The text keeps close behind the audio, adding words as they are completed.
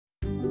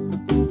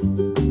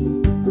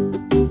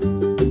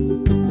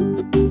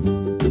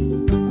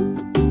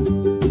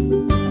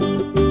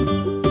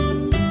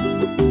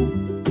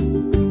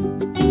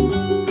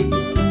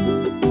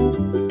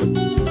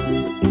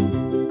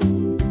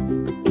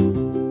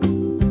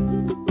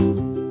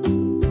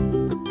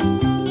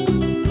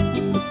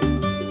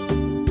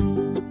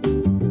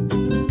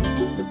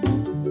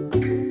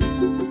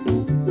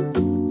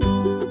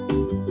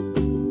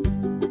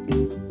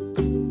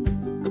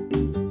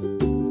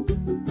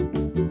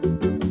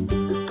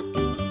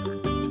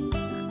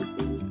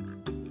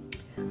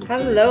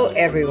Hello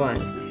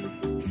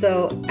everyone.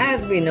 So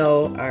as we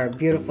know, our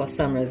beautiful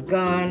summer is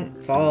gone,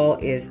 fall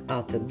is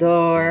out the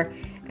door,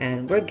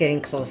 and we're getting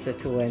closer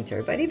to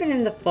winter. But even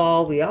in the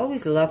fall, we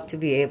always love to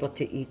be able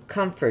to eat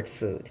comfort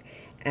food.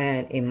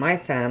 And in my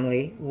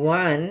family,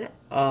 one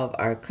of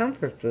our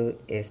comfort food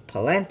is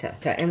polenta.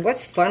 And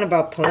what's fun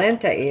about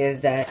polenta is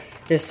that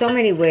there's so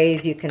many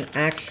ways you can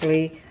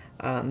actually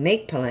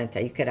make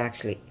polenta. You could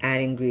actually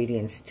add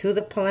ingredients to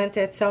the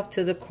polenta itself,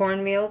 to the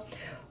cornmeal,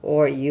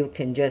 or you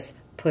can just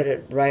put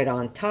it right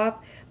on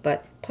top.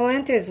 But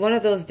polenta is one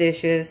of those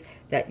dishes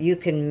that you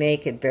can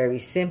make it very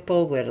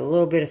simple with a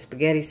little bit of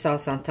spaghetti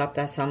sauce on top.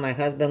 That's how my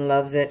husband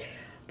loves it.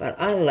 But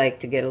I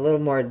like to get a little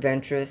more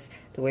adventurous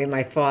the way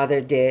my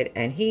father did,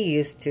 and he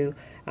used to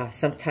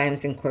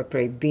sometimes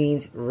incorporate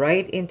beans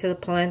right into the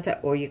polenta,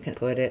 or you can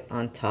put it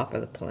on top of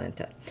the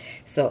polenta.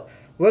 So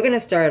we're going to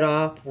start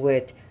off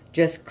with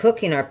just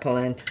cooking our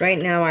polenta.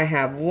 Right now I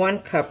have 1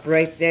 cup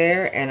right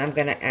there, and I'm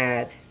going to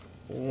add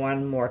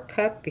 1 more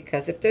cup,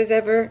 because if there's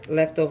ever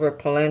leftover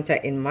polenta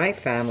in my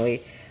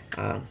family,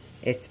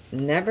 it's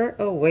never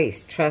a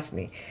waste, trust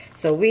me.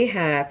 So we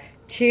have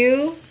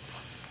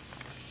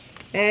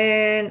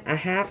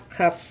 2.5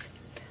 cups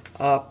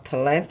of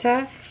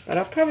polenta, but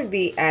I'll probably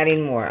be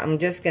adding more. I'm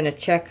just going to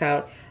check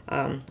out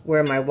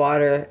where my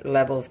water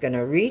level is going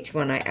to reach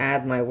when I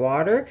add my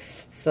water.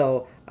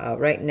 So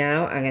right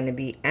now I'm going to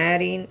be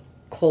adding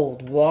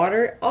cold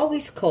water,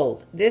 always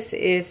cold. This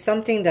is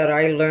something that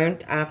I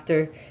learned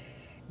after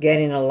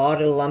getting a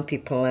lot of lumpy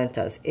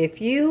polentas.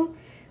 If you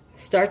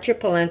start your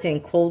polenta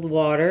in cold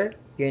water,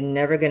 you're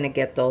never going to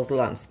get those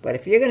lumps. But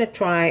if you're going to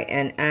try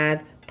and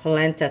add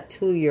polenta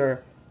to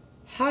your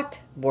hot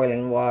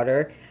boiling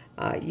water,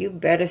 you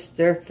better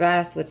stir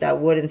fast with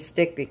that wooden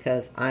stick,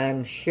 because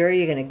I'm sure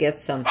you're going to get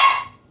some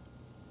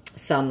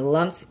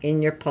lumps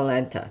in your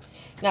polenta.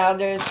 Now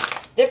there's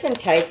different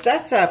types.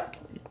 That's a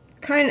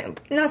kind of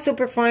not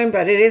super fine,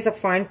 but it is a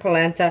fine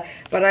polenta.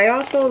 But I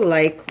also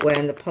like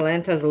when the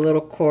polenta is a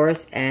little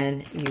coarse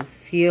and you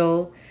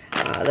feel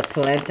the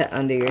polenta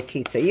under your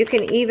teeth. So you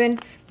can even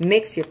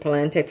mix your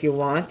polenta if you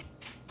want.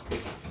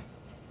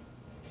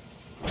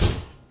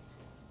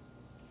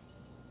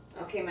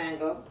 Okay,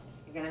 Mango,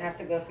 you're gonna have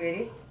to go,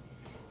 sweetie.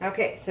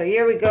 Okay, so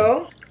here we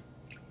go.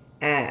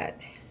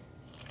 Add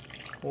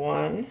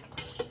 1,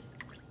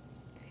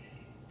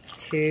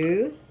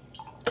 2,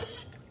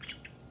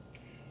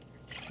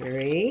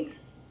 3,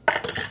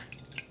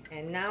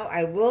 and now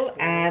I will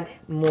add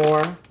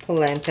more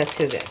polenta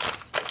to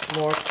this,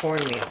 more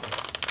cornmeal.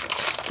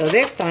 So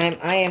this time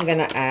I am going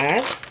to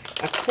add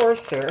a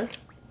coarser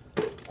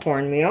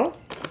cornmeal.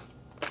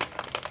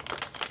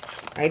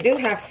 I do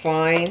have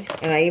fine,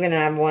 and I even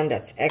have one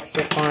that's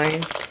extra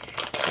fine,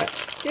 but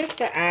just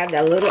to add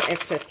a little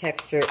extra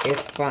texture is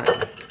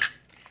fine.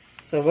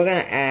 So we're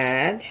going to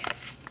add,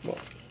 well,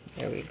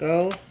 there we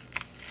go,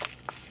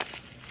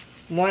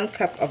 1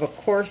 cup of a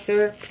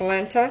coarser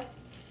polenta.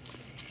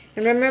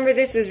 And remember,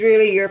 this is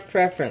really your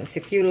preference.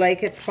 If you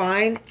like it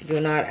fine, do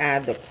not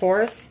add the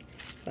coarse,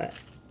 but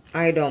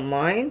I don't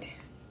mind.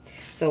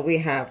 So we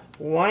have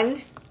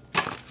 1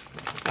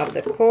 of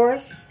the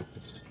coarse,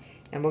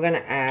 and we're going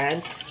to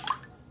add,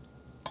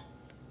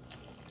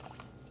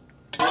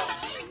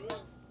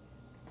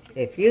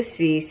 if you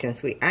see,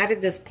 since we added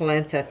this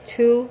polenta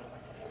to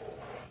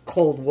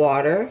cold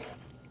water,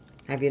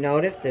 have you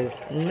noticed there's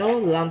no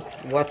lumps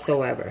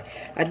whatsoever?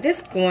 At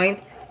this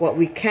point, what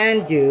we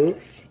can do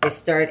is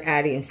start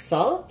adding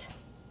salt.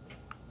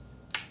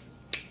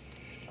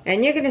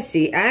 And you're going to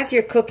see as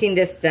you're cooking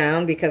this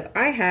down, because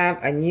I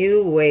have a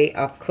new way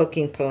of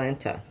cooking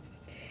polenta.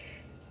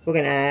 We're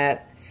going to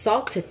add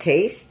salt to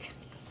taste.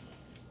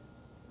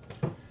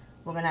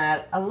 We're going to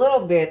add a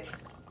little bit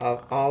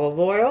of olive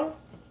oil.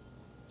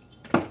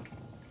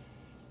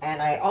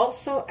 And I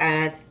also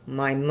add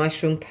my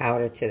mushroom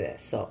powder to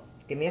this. So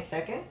give me a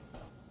second.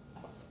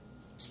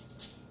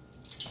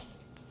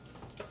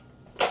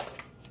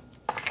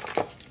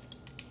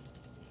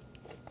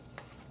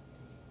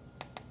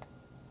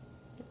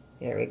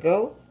 There we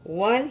go.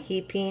 1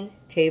 heaping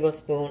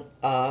tablespoon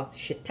of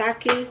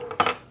shiitake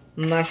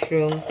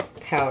mushroom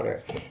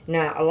powder.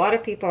 Now, a lot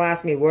of people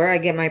ask me where I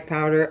get my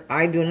powder.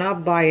 I do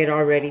not buy it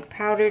already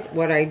powdered.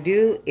 What I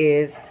do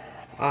is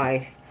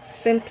I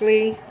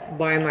simply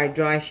buy my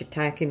dry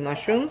shiitake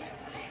mushrooms,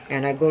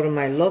 and I go to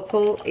my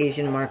local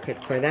Asian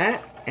market for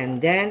that, and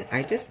then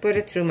I just put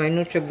it through my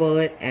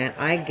NutriBullet, and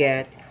I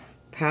get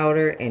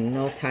powder in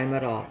no time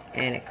at all.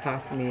 And it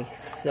cost me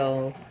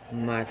so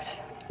much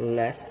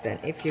less than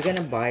if you're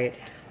gonna buy it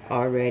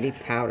already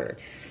powdered.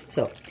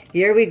 So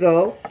here we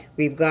go.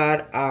 We've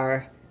got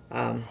our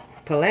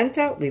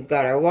polenta, we've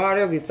got our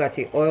water, we've got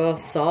the oil,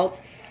 salt,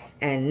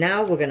 and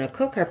now we're gonna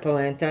cook our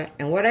polenta.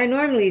 And what I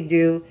normally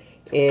do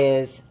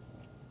is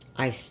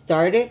I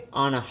start it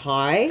on a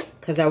high,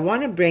 because I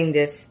want to bring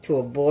this to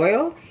a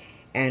boil,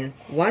 and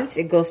once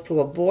it goes to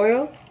a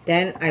boil,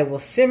 then I will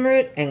simmer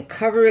it and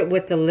cover it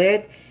with the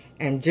lid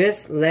and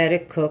just let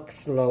it cook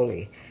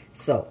slowly.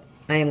 So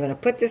I am going to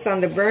put this on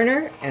the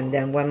burner, and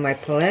then when my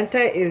polenta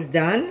is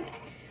done,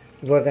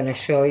 we're going to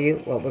show you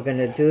what we're going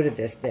to do to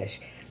this dish.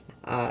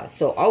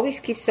 So always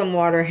keep some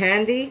water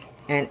handy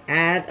and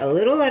add a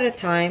little at a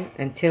time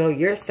until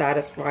you're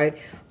satisfied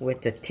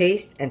with the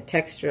taste and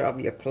texture of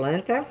your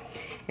polenta.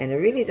 And it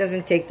really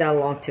doesn't take that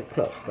long to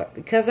cook. But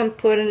because I'm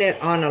putting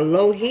it on a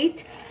low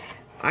heat,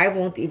 I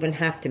won't even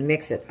have to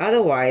mix it.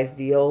 Otherwise,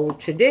 the old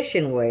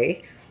tradition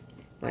way,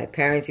 my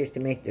parents used to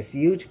make this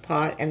huge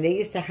pot, and they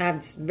used to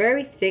have this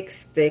very thick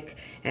stick,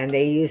 and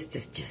they used to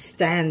just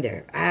stand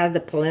there. As the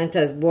polenta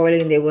is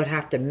boiling, they would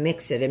have to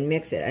mix it and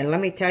mix it. And let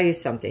me tell you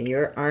something,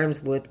 your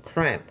arms would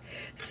cramp.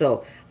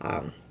 So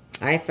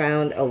I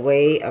found a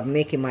way of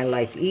making my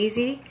life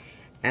easy,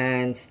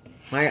 and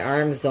my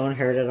arms don't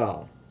hurt at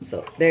all.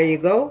 So there you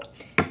go.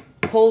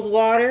 Cold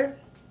water.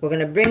 We're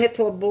going to bring it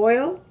to a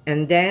boil,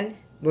 and then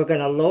we're going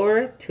to lower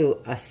it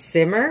to a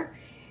simmer.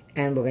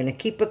 And we're going to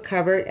keep it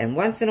covered, and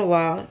once in a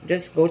while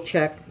just go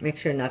check, make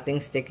sure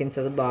nothing's sticking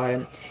to the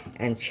bottom,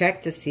 and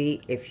check to see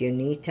if you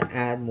need to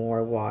add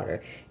more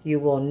water.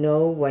 You will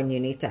know when you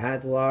need to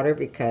add water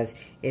because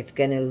it's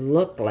going to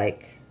look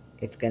like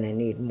it's going to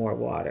need more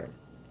water.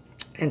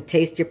 And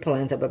taste your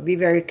polenta, but be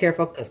very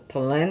careful because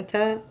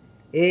polenta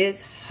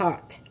is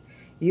hot.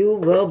 You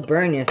will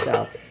burn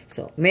yourself.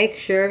 So make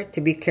sure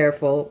to be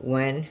careful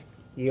when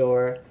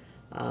you're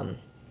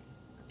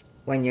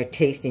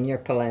tasting your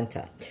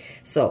polenta.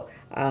 So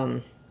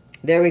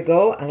there we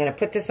go. I'm going to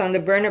put this on the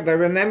burner, but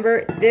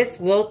remember, this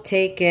will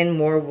take in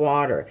more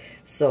water.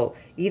 So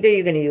either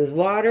you're going to use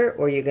water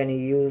or you're going to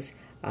use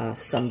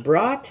some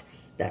broth.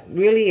 That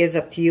really is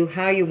up to you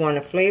how you want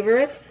to flavor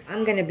it.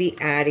 I'm going to be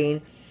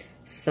adding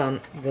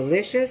some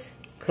delicious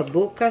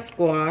kabuka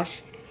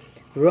squash,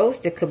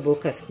 roasted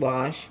kabuka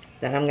squash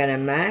that I'm going to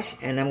mash,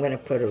 and I'm going to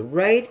put it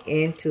right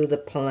into the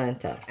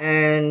polenta.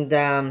 And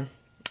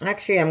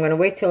actually, I'm going to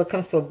wait till it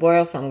comes to a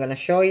boil, so I'm going to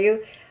show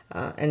you.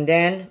 And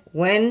then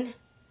when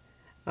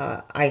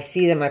I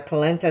see that my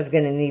polenta is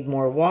going to need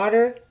more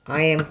water,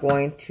 I am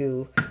going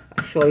to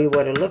show you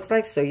what it looks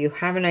like so you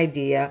have an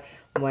idea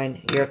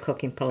when you're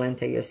cooking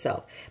polenta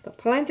yourself. But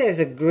polenta is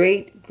a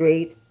great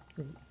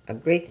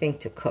thing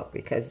to cook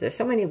because there's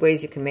so many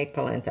ways you can make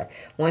polenta.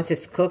 Once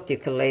it's cooked, you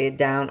can lay it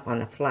down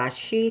on a flat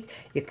sheet.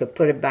 You could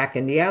put it back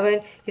in the oven.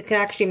 You can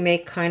actually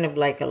make kind of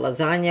like a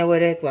lasagna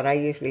with it. What I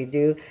usually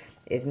do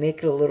is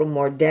make it a little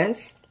more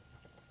dense,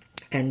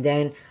 and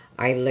then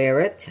I layer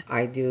it.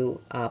 I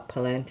do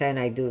polenta, and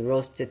I do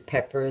roasted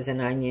peppers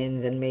and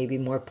onions and maybe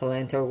more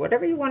polenta or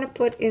whatever you want to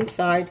put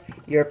inside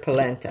your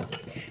polenta.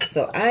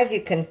 So as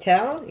you can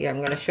tell, I'm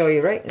going to show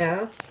you right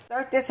now.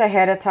 Start this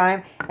ahead of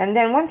time, and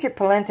then once your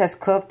polenta is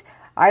cooked,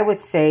 I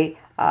would say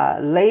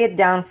lay it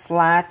down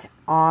flat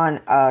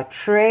on a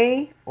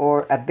tray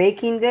or a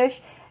baking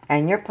dish,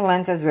 and your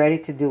polenta is ready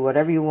to do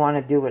whatever you want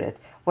to do with it.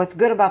 What's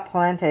good about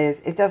polenta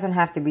is it doesn't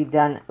have to be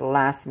done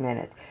last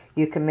minute.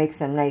 You can make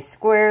some nice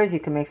squares. You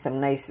can make some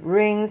nice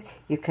rings.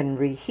 You can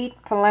reheat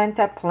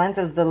polenta.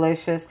 Polenta is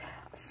delicious.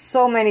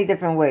 So many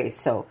different ways.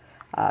 So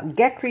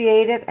get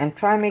creative and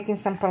try making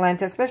some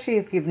polenta, especially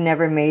if you've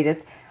never made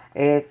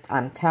it.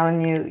 I'm telling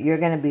you, you're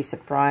going to be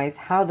surprised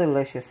how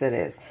delicious it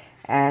is.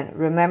 And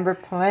remember,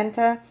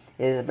 polenta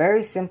is a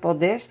very simple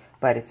dish,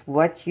 but it's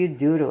what you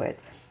do to it.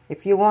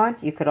 If you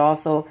want, you could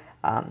also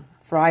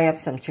fry up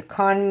some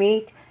chicken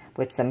meat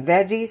with some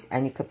veggies,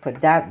 and you could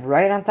put that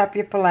right on top of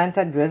your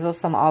polenta, drizzle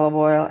some olive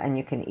oil, and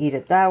you can eat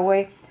it that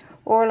way.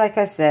 Or like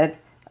I said,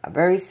 a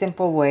very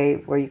simple way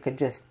where you could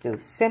just do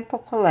simple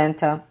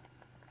polenta,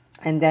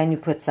 and then you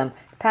put some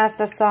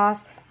pasta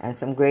sauce and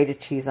some grated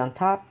cheese on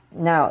top.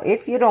 Now,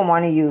 if you don't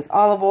want to use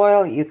olive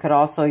oil, you could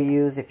also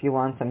use, if you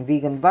want, some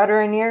vegan butter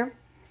in here.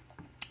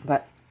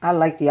 But I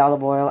like the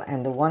olive oil,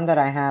 and the one that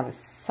I have is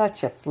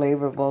such a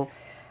flavorful,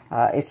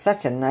 it's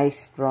such a nice,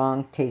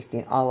 strong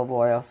tasting olive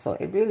oil. So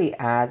it really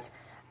adds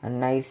a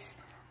nice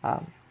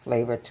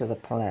flavor to the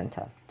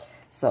polenta.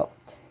 So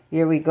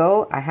here we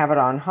go. I have it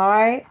on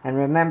high. And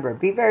remember,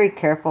 be very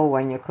careful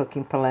when you're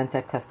cooking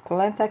polenta because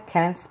polenta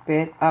can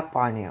spit up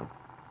on you.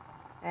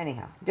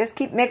 Anyhow, just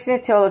keep mixing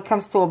it till it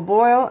comes to a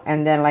boil.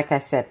 And then, like I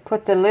said,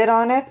 put the lid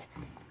on it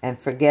and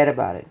forget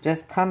about it.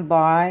 Just come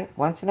by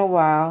once in a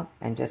while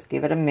and just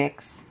give it a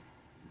mix.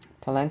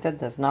 Polenta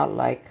does not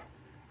like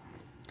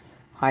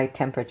high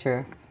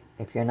temperature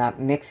if you're not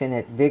mixing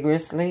it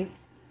vigorously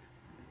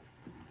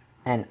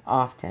and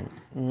often,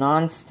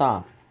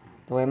 non-stop.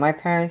 The way my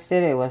parents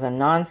did it, it was a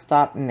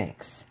non-stop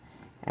mix.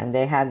 And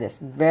they had this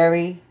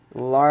very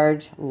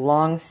large,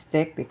 long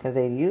stick because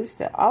they used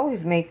to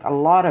always make a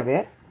lot of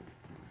it.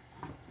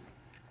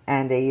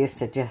 And they used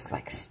to just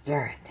like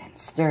stir it and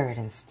stir it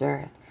and stir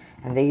it.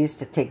 And they used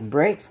to take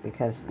breaks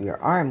because your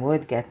arm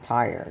would get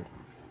tired.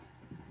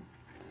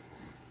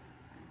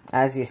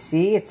 As you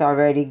see, it's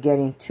already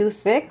getting too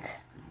thick.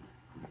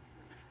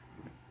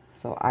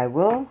 So I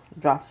will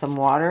drop some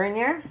water in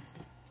here.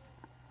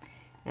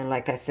 And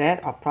like I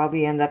said, I'll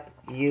probably end up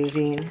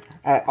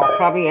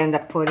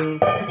putting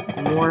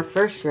more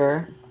for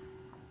sure.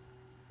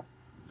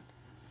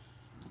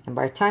 And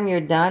by the time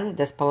you're done,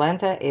 this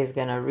polenta is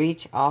going to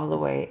reach all the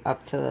way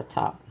up to the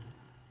top.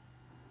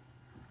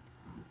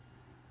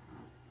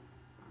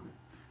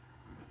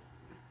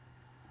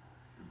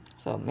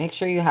 So make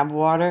sure you have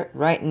water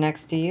right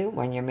next to you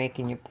when you're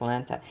making your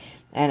polenta.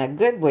 And a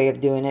good way of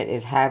doing it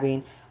is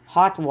having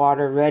hot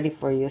water ready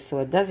for you so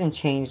it doesn't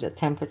change the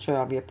temperature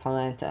of your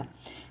polenta.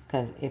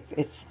 Because if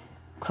it's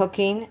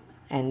cooking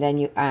and then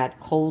you add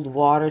cold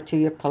water to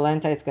your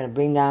polenta, it's going to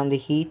bring down the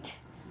heat.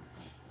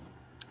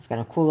 It's going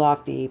to cool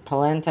off the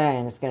polenta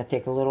and it's going to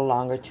take a little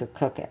longer to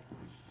cook it.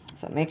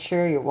 So make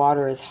sure your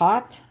water is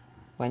hot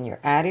when you're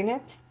adding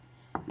it.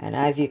 And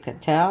as you can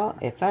tell,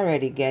 it's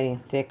already getting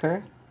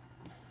thicker.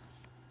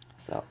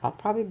 So I'll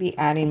probably be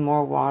adding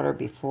more water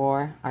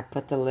before I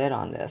put the lid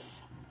on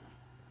this.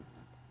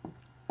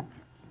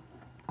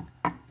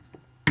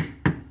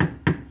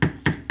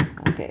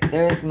 Okay,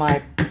 there's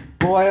my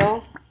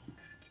boil.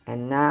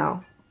 And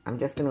now I'm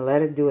just going to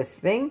let it do its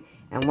thing.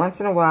 And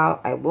once in a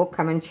while, I will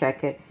come and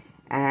check it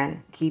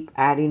and keep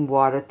adding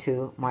water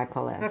to my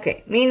polenta.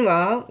 Okay,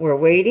 meanwhile, we're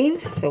waiting.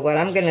 So what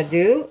I'm going to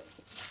do,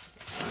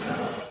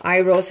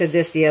 I roasted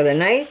this the other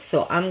night.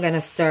 So I'm going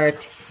to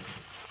start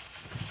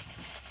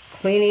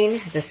cleaning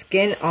the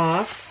skin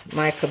off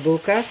my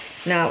kabuka.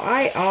 Now,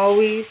 I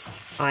always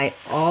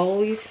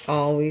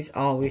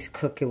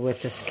cook it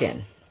with the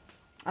skin.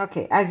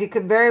 Okay, as you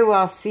can very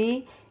well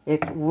see,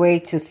 it's way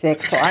too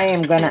thick. So I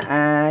am going to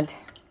add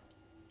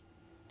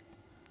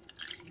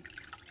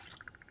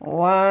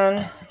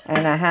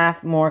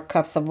 1.5 more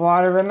cups of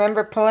water.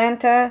 Remember,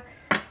 polenta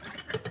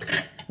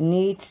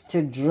needs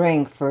to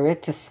drink for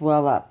it to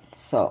swell up.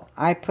 So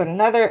I put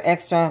another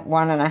extra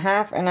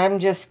 1.5, and I'm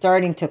just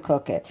starting to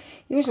cook it.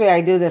 Usually I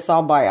do this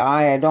all by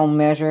eye. I don't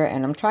measure,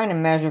 and I'm trying to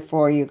measure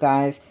for you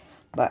guys.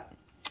 But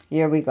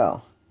here we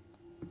go.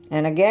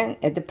 And again,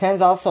 it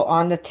depends also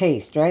on the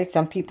taste, right?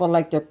 Some people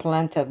like their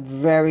polenta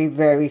very,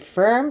 very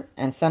firm,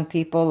 and some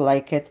people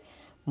like it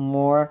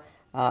more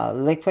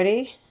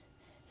liquidy.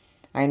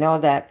 I know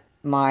that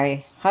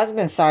my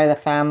husband's side of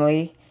the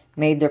family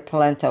made their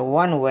polenta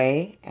one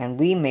way, and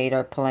we made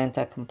our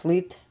polenta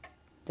complete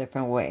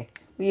different way.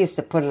 We used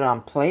to put it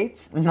on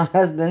plates. My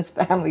husband's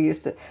family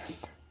used to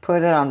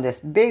put it on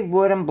this big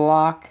wooden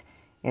block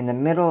in the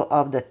middle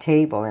of the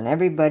table, and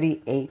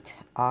everybody ate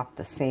off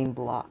the same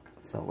block.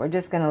 So we're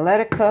just going to let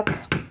it cook,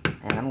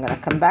 and I'm going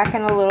to come back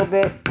in a little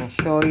bit and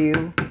show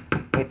you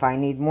if I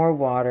need more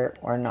water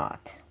or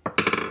not.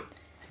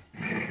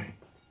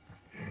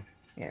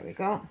 There we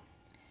go.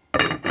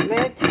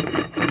 Lid.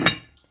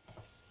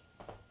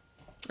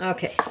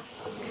 Okay,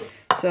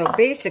 so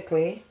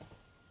basically,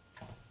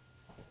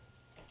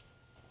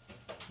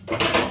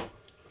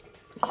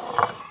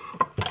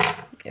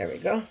 there we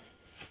go.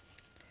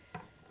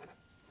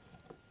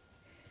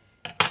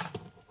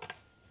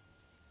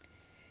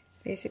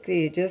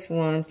 Basically, you just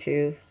want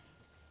to,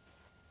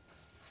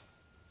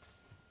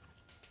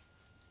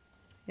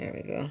 there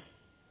we go.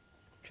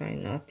 Try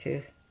not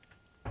to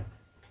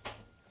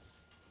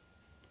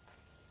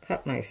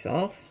cut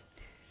myself.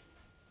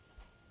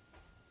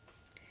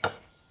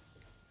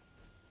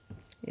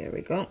 There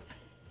we go.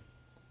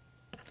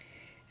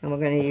 And we're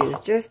going to use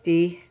just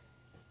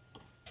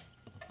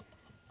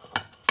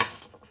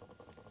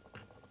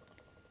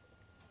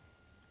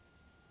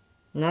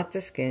not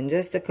the skin,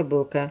 just the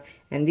kabuka.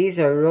 And these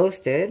are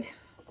roasted.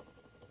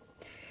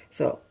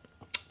 So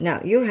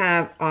now you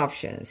have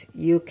options.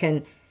 You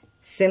can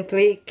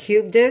simply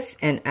cube this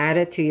and add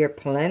it to your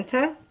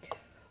polenta,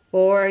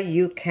 or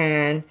you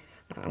can,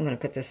 I'm going to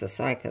put this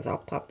aside because I'll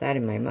pop that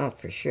in my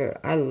mouth for sure.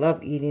 I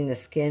love eating the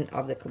skin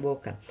of the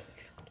kabuka.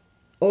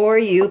 Or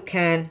you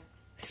can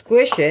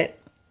squish it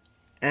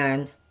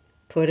and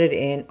put it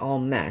in all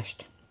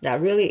mashed.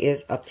 That really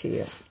is up to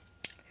you.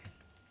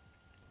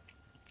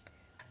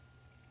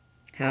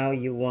 How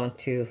you want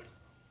to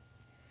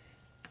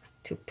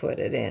put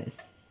it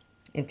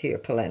into your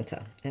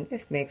polenta. And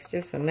this makes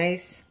just a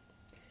nice,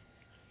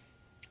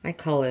 I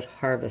call it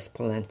harvest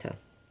polenta.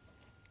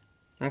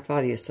 My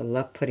father used to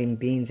love putting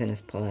beans in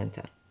his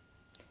polenta.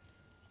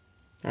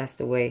 That's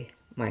the way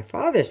my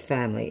father's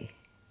family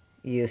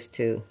used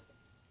to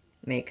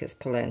make his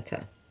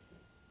polenta.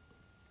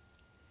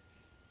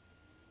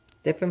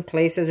 Different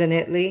places in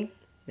Italy,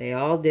 they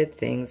all did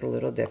things a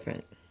little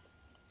different.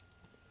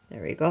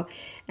 There we go.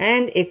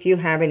 And if you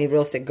have any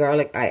roasted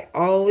garlic, I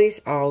always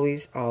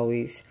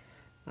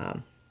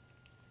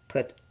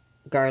put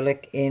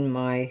garlic in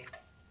my,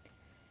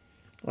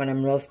 when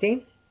I'm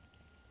roasting.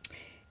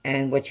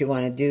 And what you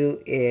want to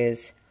do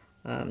is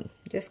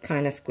just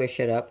kind of squish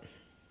it up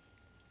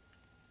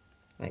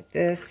like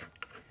this.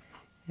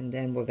 And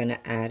then we're going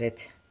to add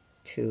it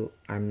to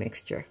our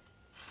mixture.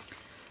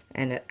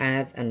 And it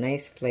adds a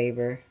nice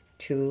flavor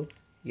to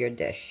your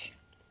dish.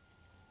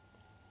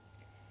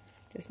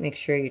 Just make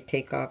sure you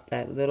take off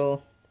that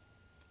little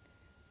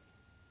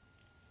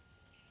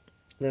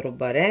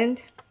butt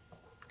end.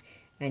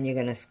 And you're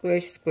going to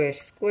squish, squish,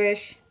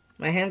 squish.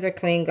 My hands are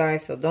clean,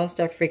 guys, so don't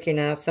start freaking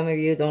out. Some of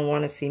you don't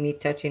want to see me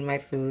touching my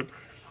food.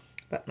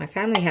 But my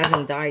family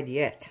hasn't died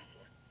yet.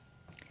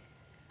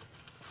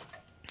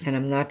 And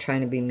I'm not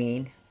trying to be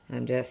mean.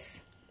 I'm just,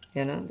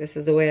 you know, this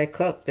is the way I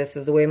cook. This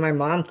is the way my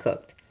mom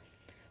cooked.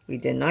 We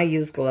did not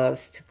use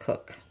gloves to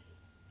cook.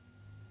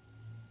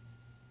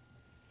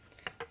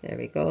 There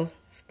we go.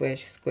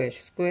 Squish,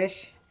 squish,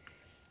 squish.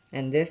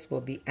 And this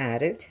will be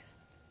added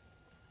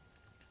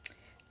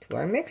to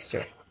our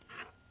mixture.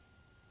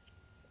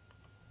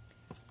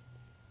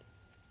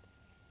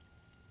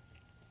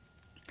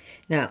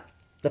 Now,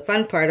 the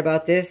fun part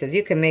about this is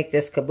you can make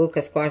this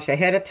kabuka squash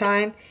ahead of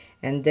time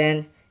and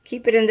then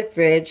keep it in the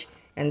fridge.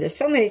 And there's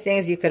so many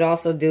things you could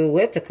also do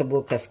with the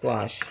kabuka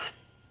squash.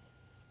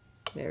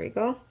 There we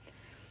go.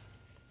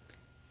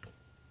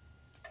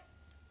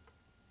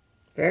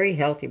 Very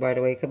healthy, by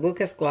the way.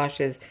 Kabuka squash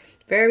is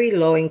very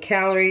low in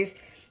calories,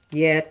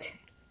 yet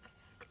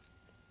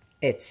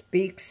it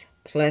speaks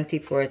plenty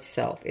for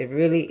itself. It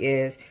really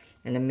is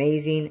an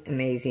amazing,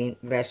 amazing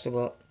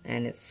vegetable,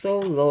 and it's so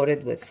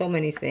loaded with so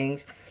many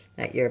things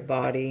that your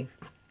body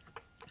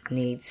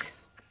needs.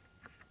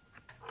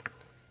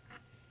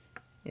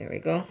 There we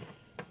go.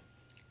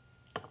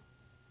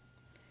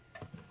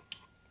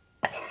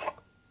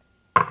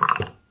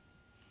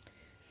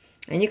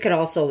 And you could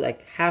also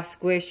like half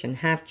squish and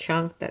half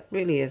chunk. That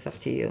really is up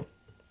to you.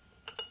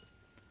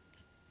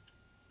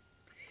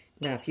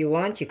 Now, if you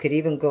want, you could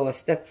even go a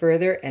step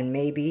further and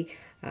maybe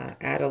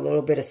add a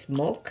little bit of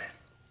smoke,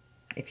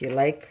 if you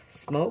like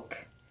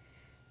smoke,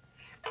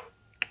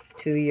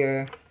 to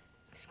your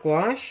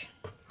squash.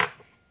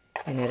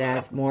 And it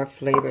adds more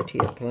flavor to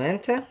your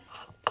polenta.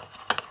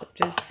 So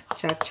just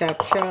chop,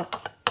 chop,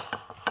 chop.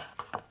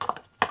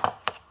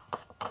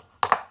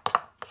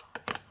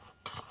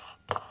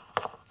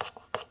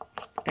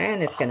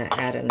 And it's going to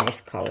add a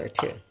nice color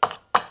too.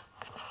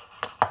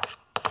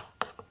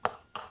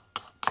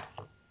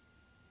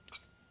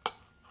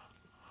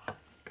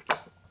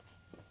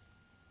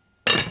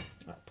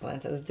 Our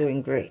polenta is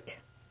doing great.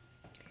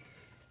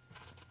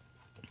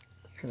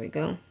 Here we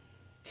go.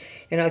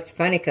 You know, it's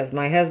funny because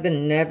my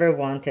husband never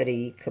wanted to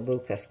eat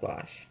kabuka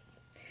squash.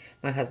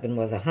 My husband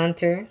was a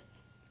hunter.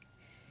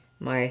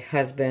 My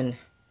husband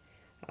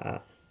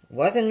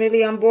wasn't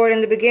really on board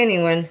in the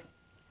beginning when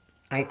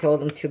I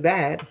told him too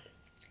bad.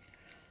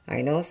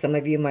 I know some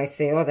of you might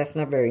say, oh, that's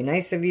not very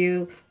nice of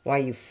you. Why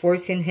are you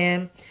forcing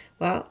him?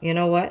 Well, you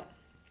know what?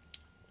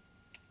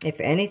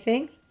 If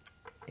anything,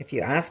 if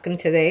you ask him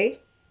today,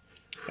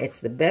 it's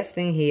the best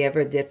thing he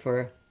ever did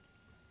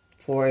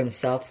for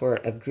himself, for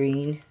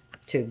agreeing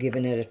to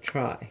giving it a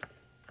try.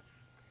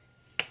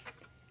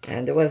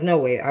 And there was no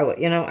way.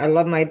 I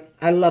love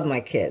my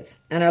kids,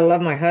 and I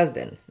love my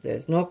husband.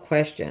 There's no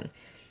question.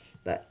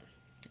 But,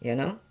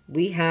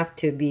 we have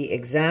to be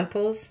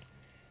examples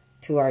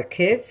to our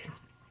kids.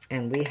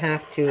 And we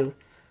have to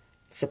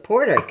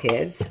support our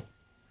kids.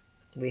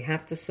 We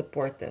have to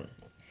support them.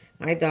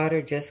 My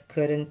daughter just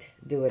couldn't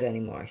do it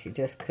anymore. She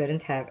just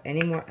couldn't have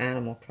any more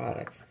animal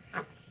products.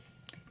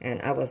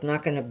 And I was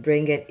not going to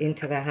bring it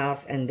into the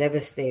house and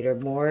devastate her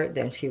more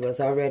than she was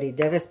already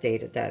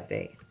devastated that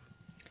day.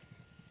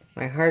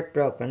 My heart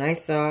broke when I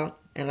saw,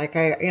 and like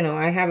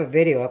I have a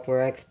video up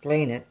where I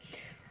explain it.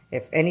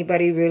 If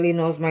anybody really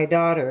knows my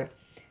daughter,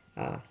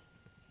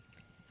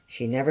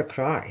 she never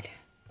cried.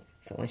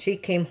 So when she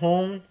came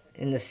home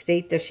in the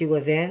state that she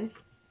was in,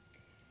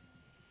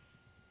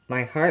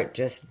 my heart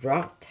just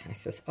dropped. I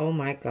says, oh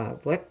my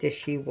God, what did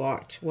she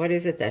watch? What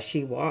is it that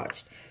she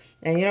watched?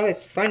 And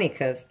it's funny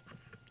because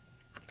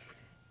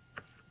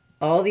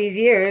all these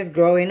years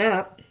growing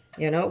up,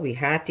 we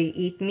had to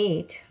eat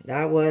meat.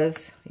 That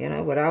was,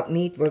 without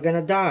meat, we're going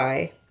to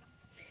die.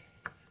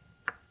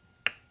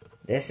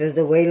 This is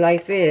the way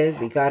life is.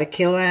 We got to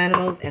kill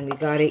animals and we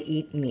got to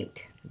eat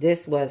meat.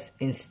 This was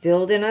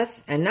instilled in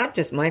us, and not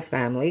just my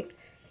family.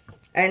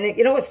 And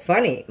what's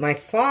funny? My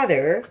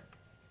father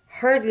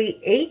hardly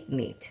ate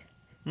meat.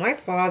 My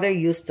father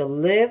used to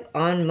live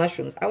on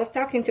mushrooms. I was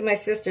talking to my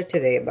sister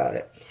today about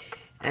it.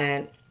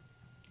 And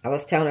I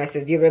was telling her, I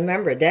said, do you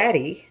remember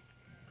Daddy?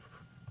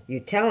 You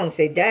tell him,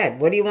 say,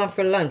 Dad, what do you want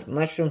for lunch?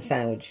 Mushroom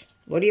sandwich.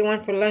 What do you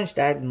want for lunch,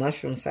 Dad?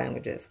 Mushroom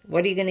sandwiches.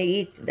 What are you going to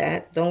eat,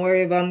 Dad? Don't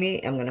worry about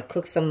me. I'm going to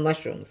cook some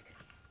mushrooms.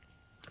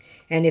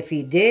 And if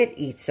he did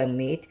eat some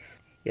meat,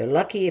 you're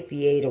lucky if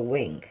he ate a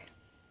wing.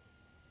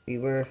 We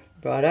were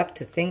brought up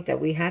to think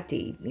that we had to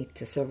eat meat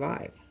to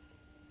survive.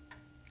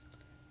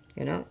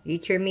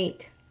 Eat your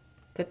meat.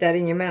 Put that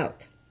in your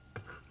mouth.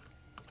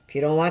 If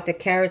you don't want the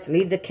carrots,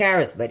 leave the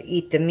carrots, but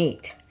eat the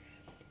meat.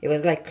 It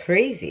was like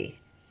crazy.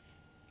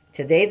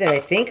 Today that I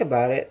think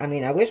about it,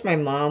 I wish my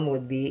mom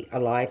would be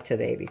alive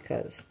today,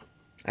 because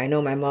I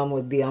know my mom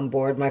would be on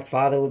board. My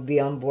father would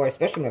be on board,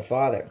 especially my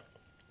father.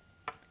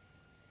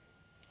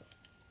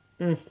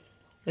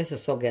 This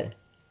is so good.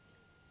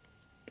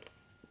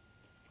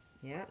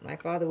 Yeah, my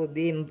father would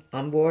be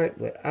on board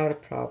without a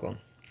problem.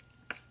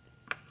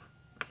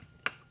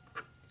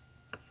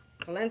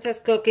 Polenta's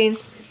cooking.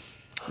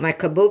 My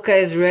kabuka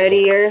is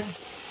ready here.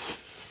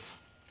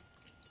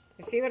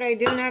 You see what I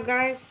do now,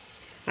 guys?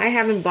 I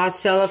haven't bought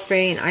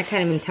cellophane. I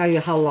can't even tell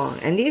you how long.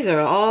 And these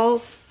are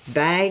all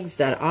bags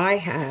that I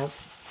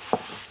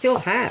still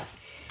have.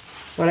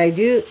 What I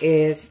do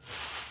is,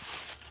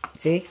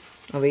 see,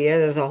 over here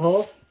there's a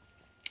hole.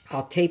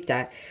 I'll tape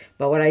that.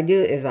 But what I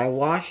do is I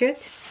wash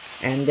it,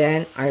 and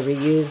then I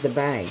reuse the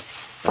bags.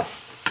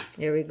 But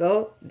Here we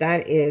go.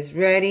 That is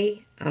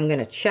ready. I'm going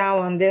to chow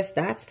on this,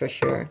 that's for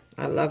sure.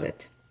 I love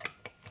it.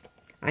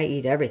 I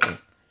eat everything.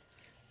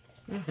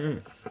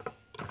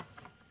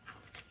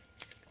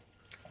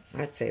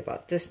 I'd say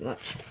about this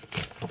much.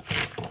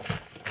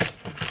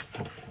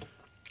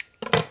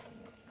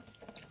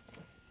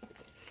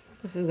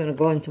 This is going to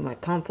go into my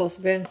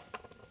compost bin.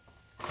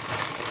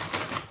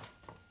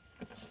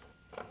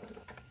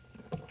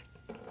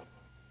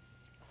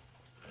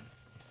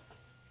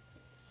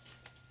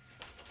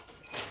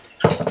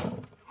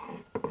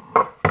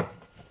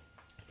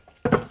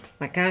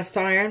 My cast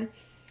iron,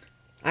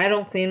 I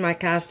don't clean my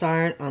cast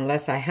iron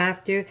unless I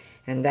have to,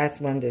 and that's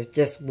when there's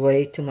just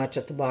way too much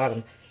at the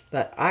bottom.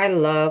 But I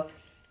love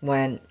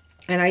when,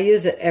 and I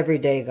use it every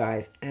day,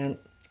 guys, and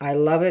I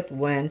love it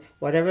when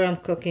whatever I'm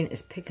cooking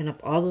is picking up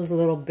all those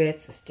little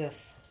bits. It's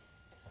just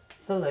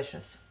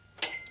delicious.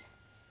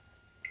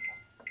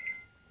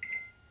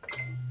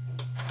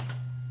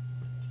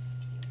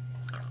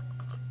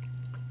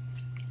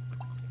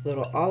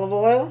 Little olive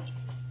oil.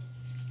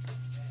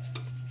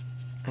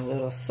 A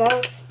little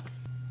salt,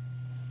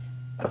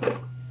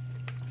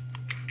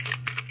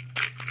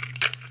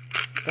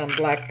 some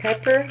black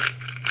pepper,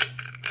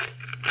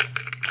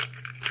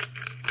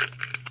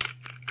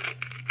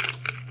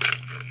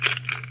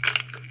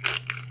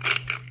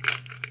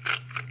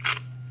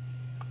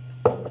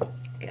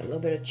 get a little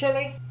bit of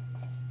chili,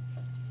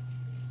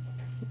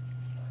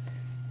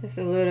 just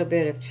a little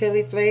bit of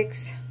chili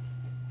flakes.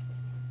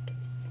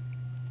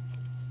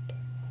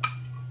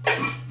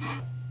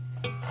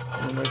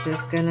 And we're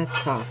just gonna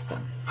toss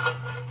them.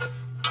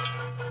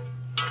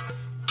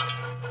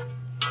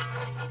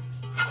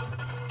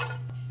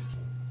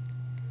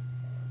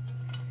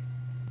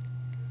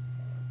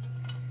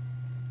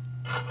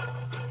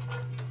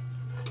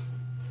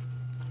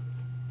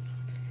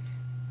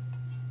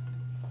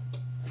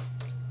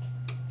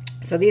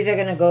 So these are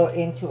gonna go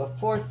into a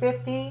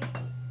 450,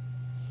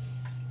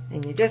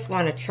 and you just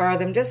want to char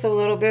them just a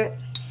little bit.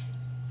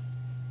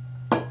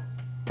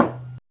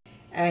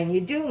 And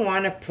you do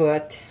want to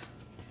put,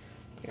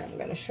 here I'm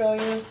going to show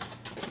you,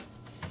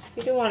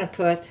 you do want to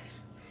put,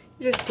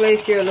 you just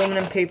place your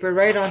aluminum paper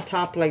right on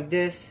top like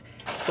this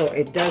so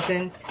it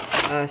doesn't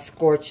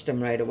scorch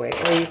them right away.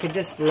 Or you can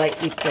just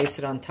lightly place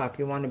it on top.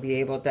 You want to be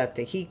able that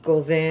the heat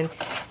goes in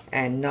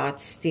and not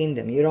steam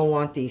them. You don't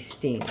want these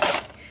steamed.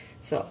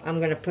 So I'm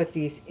going to put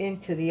these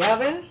into the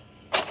oven.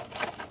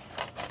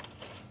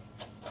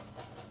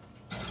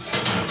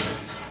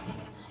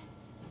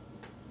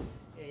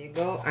 There you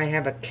go. I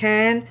have a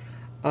can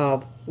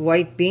of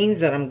white beans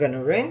that I'm going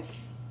to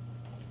rinse.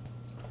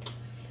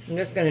 I'm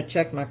just going to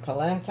check my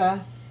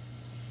polenta.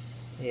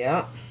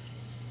 Yeah.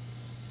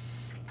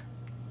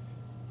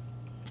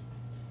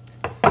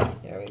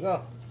 There we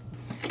go.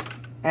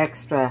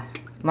 Extra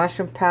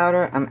mushroom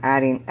powder. I'm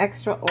adding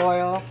extra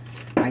oil.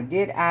 I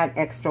did add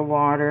extra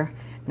water.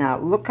 Now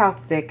look how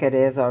thick it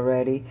is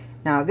already.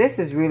 Now this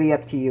is really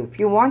up to you. If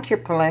you want your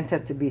polenta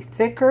to be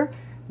thicker,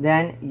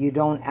 then you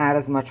don't add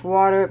as much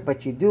water,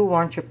 but you do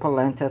want your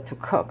polenta to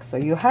cook. So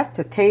you have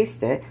to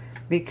taste it.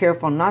 Be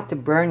careful not to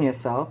burn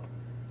yourself.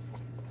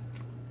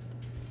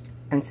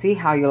 And see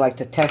how you like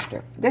the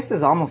texture. This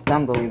is almost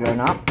done, believe it or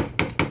not.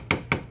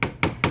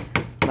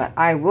 But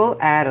I will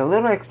add a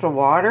little extra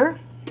water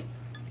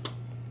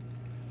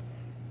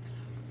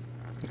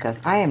because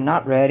I am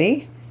not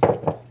ready.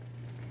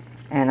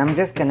 And I'm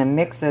just going to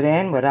mix it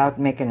in without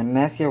making a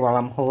mess here while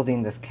I'm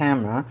holding this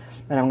camera.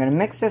 But I'm going to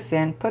mix this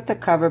in, put the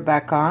cover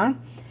back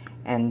on,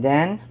 and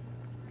then,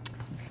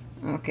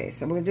 okay,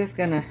 so we're just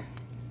going to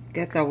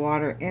get the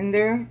water in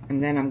there,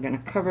 and then I'm going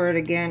to cover it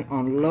again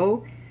on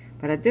low.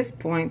 But at this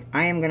point,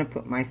 I am going to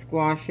put my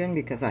squash in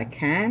because I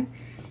can.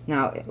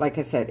 Now, like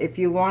I said, if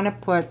you want to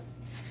put,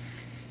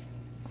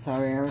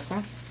 sorry,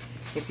 Erica,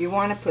 if you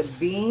want to put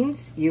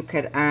beans, you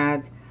could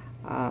add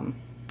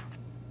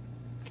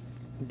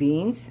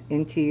beans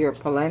into your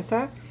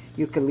polenta.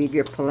 You could leave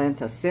your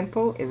polenta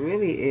simple. It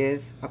really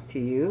is up to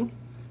you.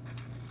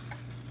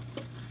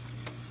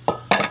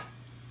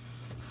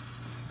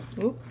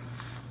 Oop.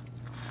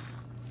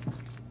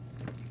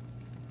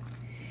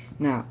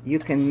 Now, you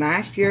can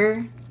mash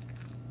your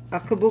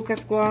kabuka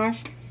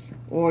squash,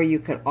 or you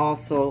could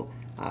also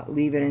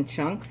leave it in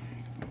chunks.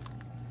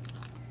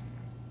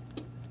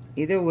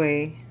 Either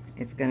way,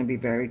 it's going to be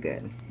very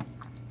good.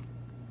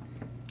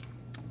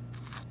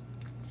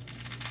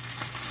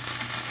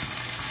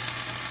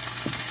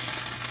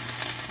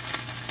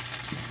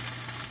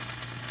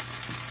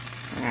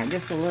 Add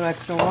just a little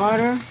extra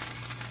water.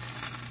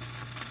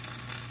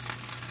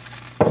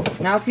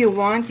 Now if you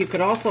want, you could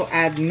also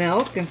add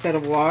milk instead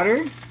of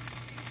water.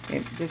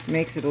 It just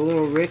makes it a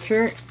little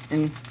richer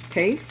in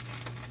taste.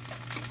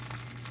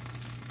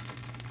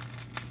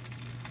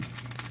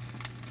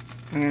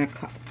 I'm going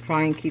to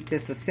try and keep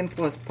this as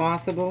simple as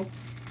possible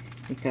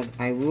because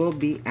I will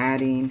be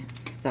adding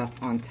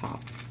stuff on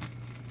top.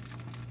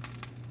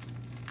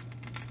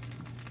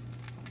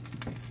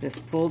 Just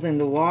fold in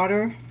the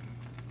water.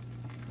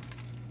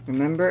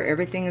 Remember,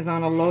 everything is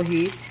on a low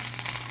heat.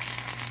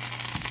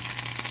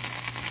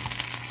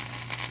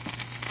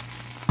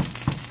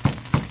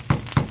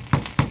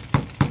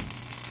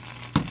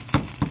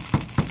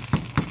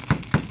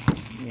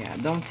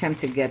 don't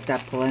attempt to get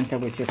that polenta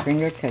with your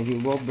finger because you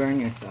will burn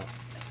yourself.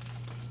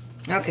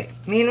 Okay,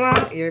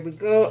 meanwhile, here we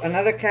go.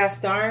 Another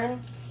cast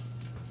iron.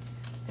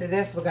 To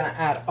this, we're going to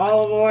add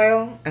olive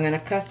oil. I'm going to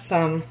cut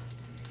some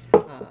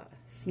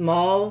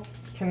small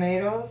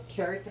tomatoes,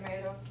 cherry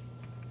tomatoes.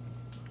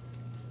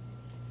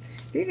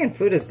 Vegan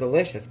food is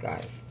delicious,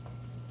 guys.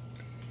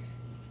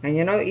 And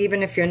you know,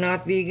 even if you're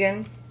not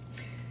vegan,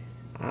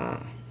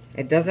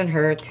 it doesn't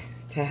hurt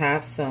to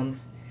have some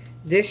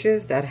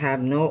dishes that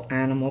have no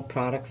animal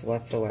products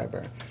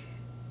whatsoever.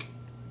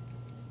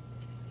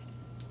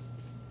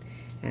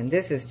 And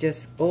this is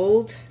just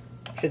old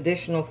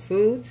traditional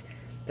foods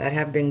that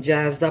have been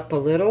jazzed up a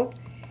little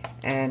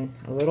and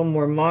a little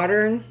more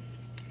modern,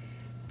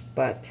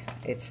 but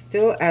it's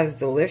still as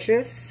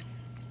delicious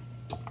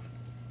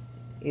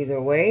either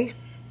way.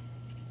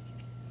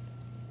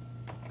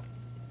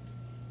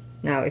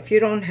 Now, if you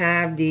don't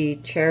have the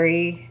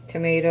cherry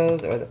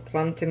tomatoes or the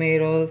plum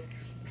tomatoes,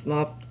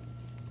 small,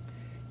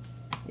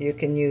 you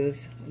can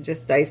use,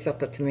 just dice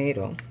up a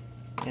tomato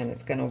and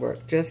it's going to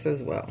work just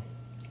as well.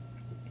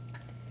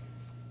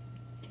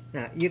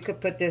 Now, you could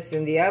put this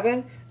in the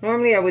oven.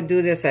 Normally, I would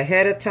do this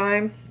ahead of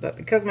time, but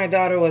because my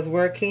daughter was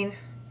working,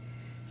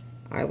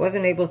 I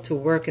wasn't able to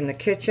work in the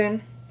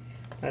kitchen.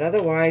 But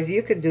otherwise,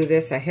 you could do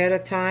this ahead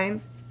of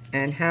time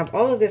and have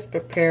all of this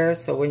prepared,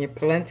 so when your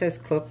polenta is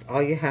cooked,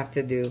 all you have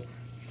to do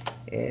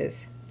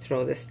is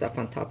throw this stuff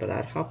on top of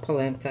that hot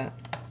polenta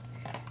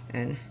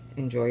and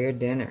enjoy your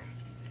dinner.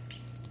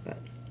 But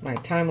my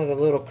time was a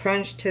little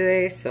crunched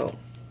today, so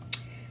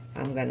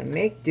I'm gonna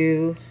make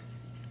do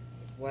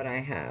what I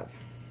have.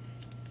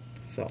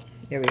 So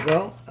here we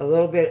go. A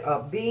little bit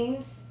of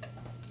beans.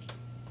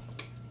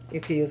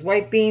 You can use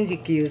white beans, you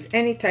can use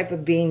any type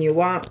of bean you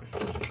want.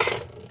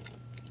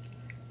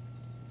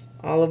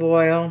 Olive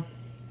oil.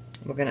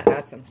 We're going to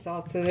add some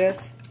salt to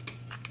this.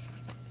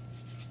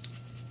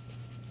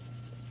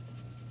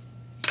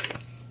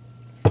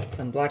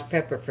 Some black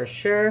pepper for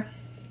sure.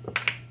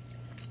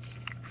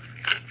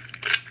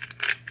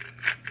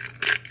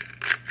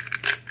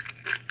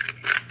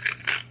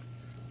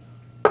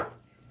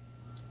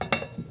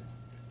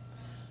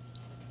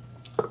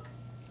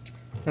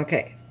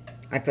 Okay,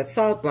 I put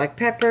salt, black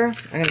pepper.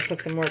 I'm going to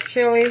put some more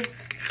chili.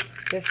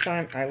 This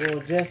time I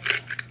will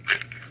just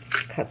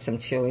cut some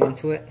chili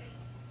into it.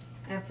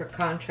 And for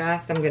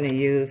contrast, I'm going to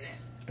use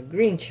a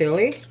green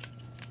chili.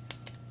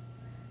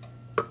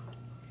 I'm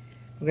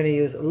going to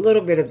use a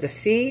little bit of the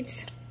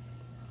seeds.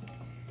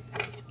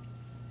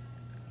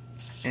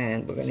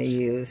 And we're going to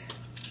use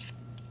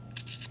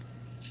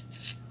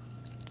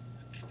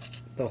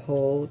the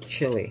whole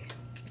chili.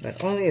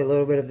 But only a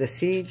little bit of the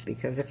seed,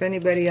 because if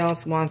anybody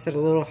else wants it a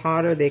little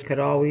hotter, they could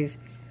always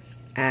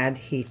add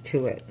heat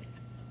to it.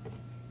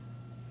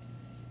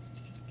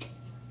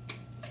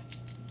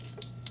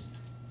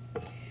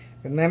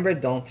 Remember,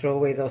 don't throw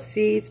away those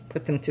seeds.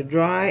 Put them to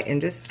dry and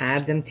just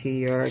add them to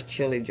your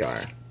chili jar.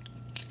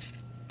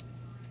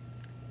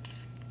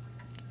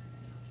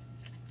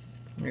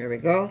 There we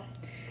go.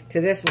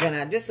 To this, we're going to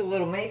add just a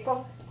little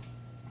maple.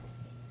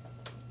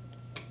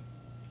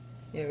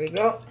 Here we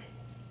go.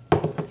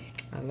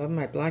 I love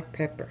my black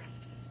pepper.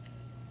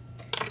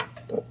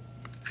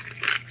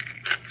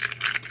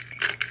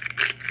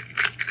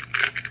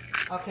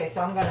 Okay,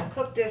 so I'm going to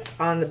cook this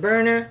on the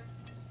burner.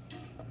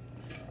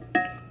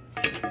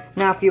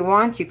 Now, if you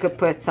want, you could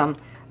put some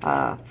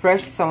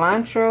fresh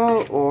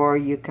cilantro, or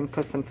you can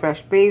put some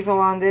fresh basil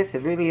on this.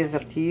 It really is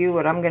up to you.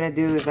 What I'm going to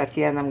do is at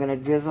the end, I'm going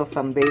to drizzle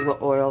some basil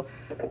oil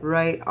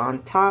right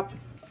on top.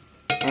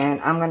 And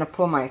I'm going to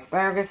pull my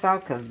asparagus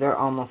out because they're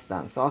almost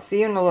done. So I'll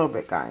see you in a little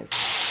bit, guys.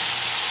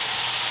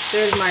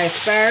 There's my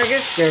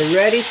asparagus. They're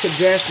ready to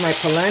dress my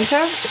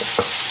polenta.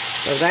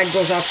 So that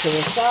goes up to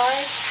the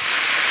side.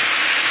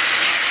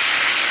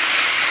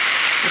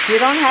 If you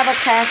don't have a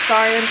cast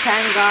iron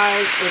pan,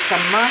 guys, it's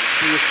a must.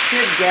 You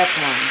should get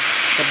one.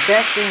 The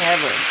best thing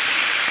ever.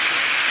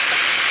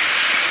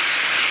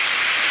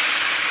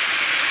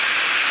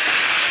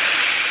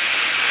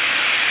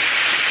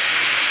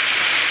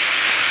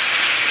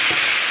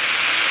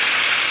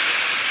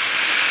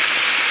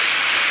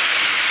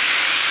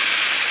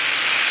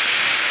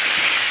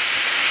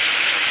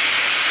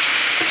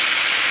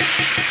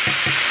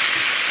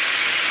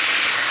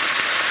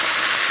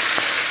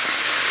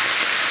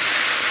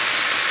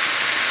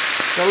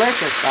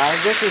 Delicious,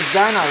 guys. This is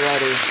done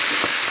already.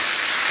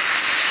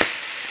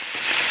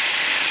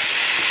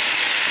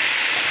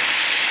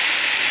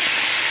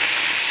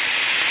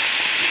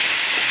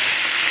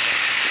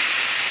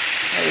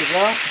 There you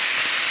go.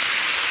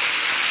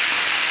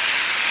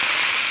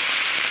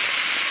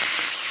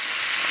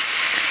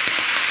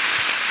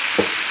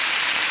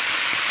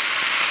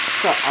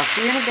 So, I'll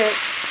see you in a bit.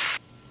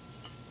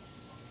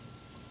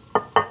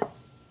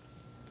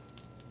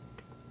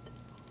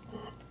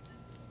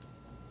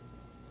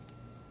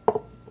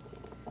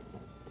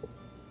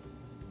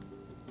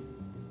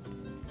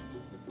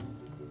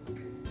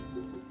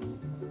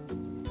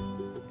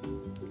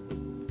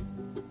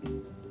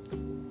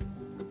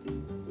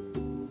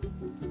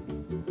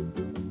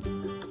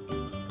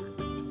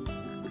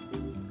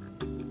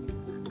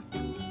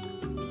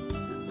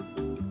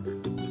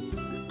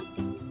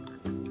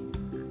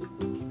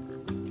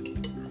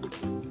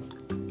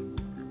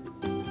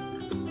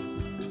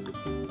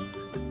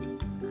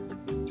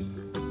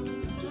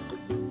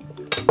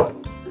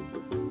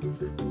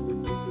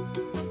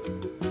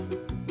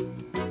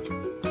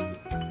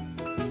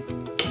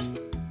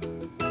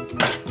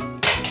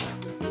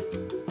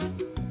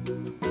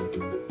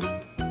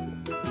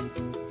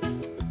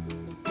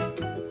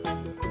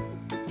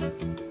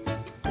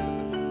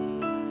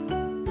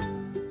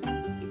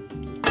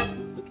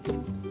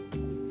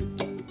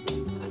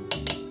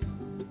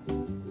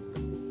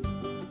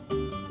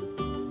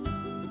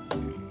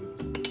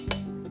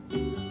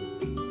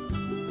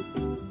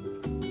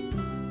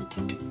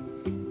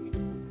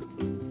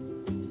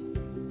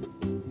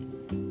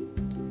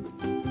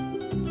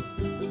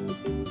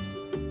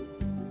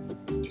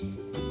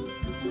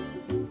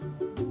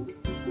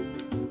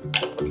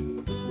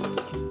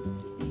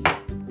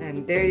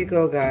 there you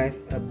go, guys.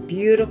 A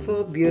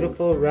beautiful,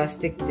 beautiful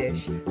rustic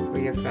dish for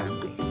your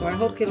family. So I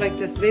hope you like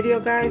this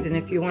video, guys, and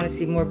if you want to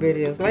see more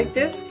videos like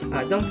this,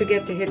 don't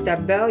forget to hit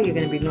that bell. You're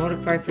going to be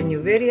notified for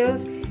new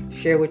videos.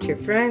 Share with your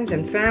friends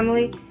and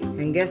family.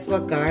 And guess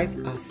what, guys?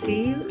 I'll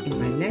see you in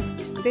my next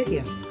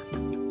video.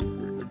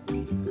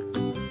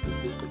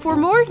 For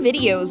more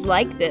videos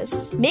like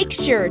this, make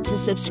sure to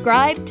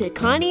subscribe to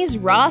Connie's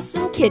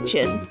RAWsome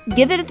Kitchen,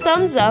 give it a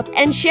thumbs up,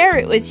 and share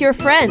it with your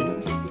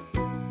friends.